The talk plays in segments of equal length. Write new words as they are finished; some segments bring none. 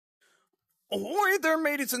Ahoy there,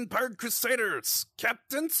 mateys and Pirate Crusaders!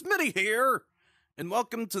 Captain Smitty here, and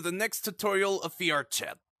welcome to the next tutorial of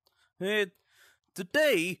VRChat.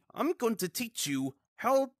 Today, I'm going to teach you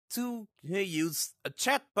how to use a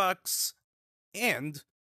chat box and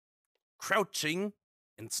crouching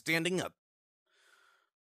and standing up.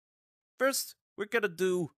 First, we're gonna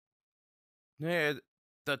do the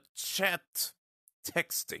chat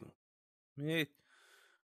texting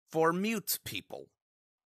for mute people.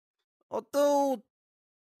 Although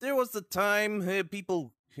there was a time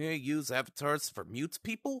people use avatars for mute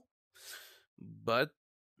people, but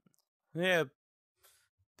there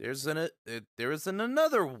is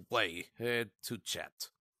another way to chat.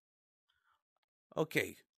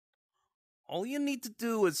 Okay, all you need to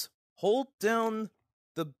do is hold down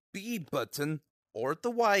the B button or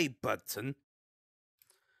the Y button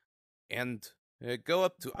and go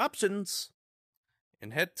up to Options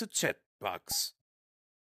and head to Chat Box.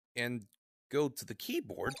 And go to the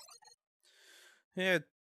keyboard, and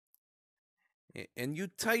you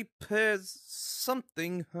type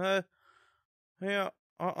something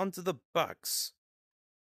onto the box.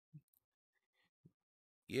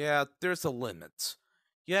 Yeah, there's a limit.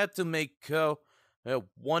 You have to make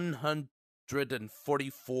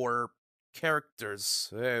 144 characters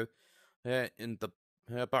in the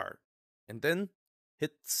bar, and then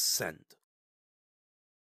hit send.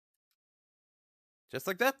 Just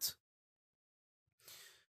like that.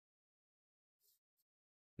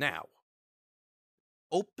 Now,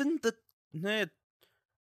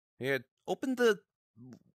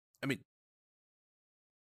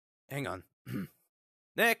 hang on.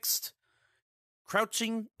 Next,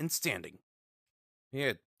 crouching and standing.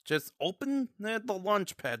 Just open the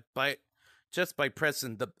launch pad by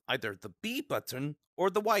pressing either the B button or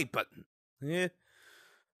the Y button.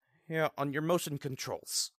 On your motion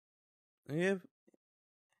controls.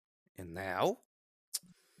 And now,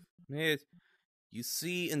 you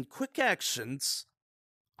see in quick actions,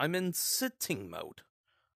 I'm in sitting mode,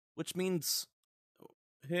 which means,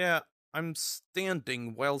 I'm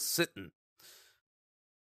standing while sitting.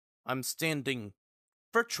 I'm standing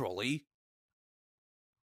virtually,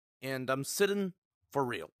 and I'm sitting for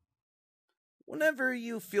real. Whenever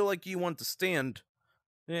you feel like you want to stand,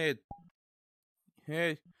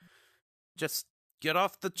 just get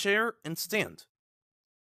off the chair and stand.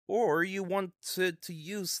 Or you want to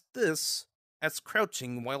use this as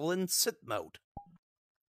crouching while in sit mode.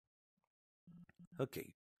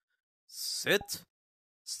 Okay. Sit,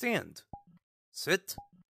 stand. Sit,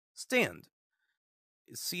 stand.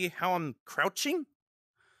 See how I'm crouching?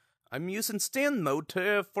 I'm using stand mode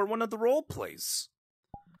for one of the role plays.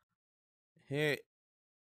 And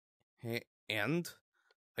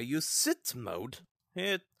I use sit mode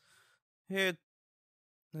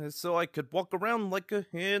so I could walk around like a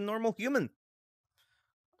normal human.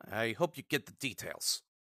 I hope you get the details.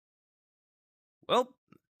 Well,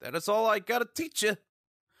 that is all I gotta teach you.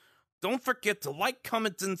 Don't forget to like,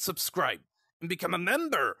 comment, and subscribe, and become a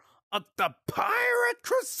member of the Pirate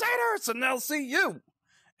Crusaders, and I'll see you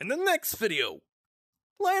in the next video.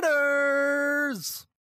 Laters!